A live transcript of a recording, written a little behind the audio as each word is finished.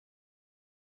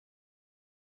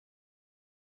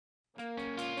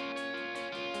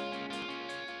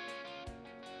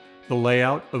The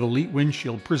layout of Elite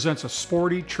Windshield presents a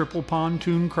sporty triple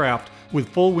pontoon craft with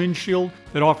full windshield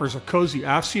that offers a cozy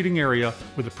aft seating area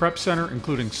with a prep center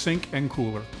including sink and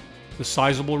cooler. The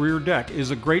sizable rear deck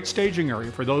is a great staging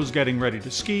area for those getting ready to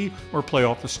ski or play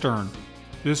off the stern.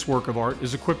 This work of art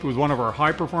is equipped with one of our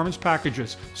high-performance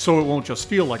packages, so it won't just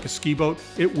feel like a ski boat,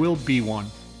 it will be one.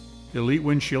 Elite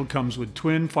Windshield comes with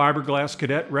twin fiberglass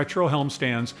cadet retro helm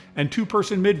stands and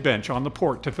two-person midbench on the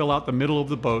port to fill out the middle of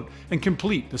the boat and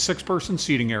complete the six-person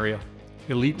seating area.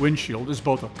 Elite Windshield is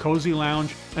both a cozy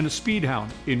lounge and a speed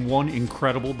hound in one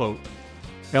incredible boat.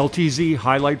 LTZ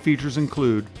highlight features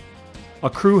include a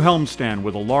crew helm stand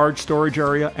with a large storage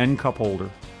area and cup holder,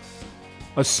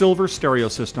 a silver stereo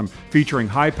system featuring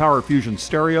high-power Fusion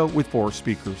stereo with 4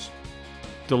 speakers,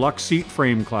 deluxe seat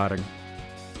frame cladding,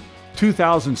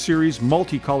 2000 series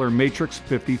multicolor Matrix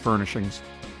 50 furnishings,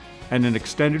 and an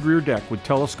extended rear deck with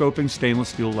telescoping stainless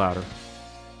steel ladder.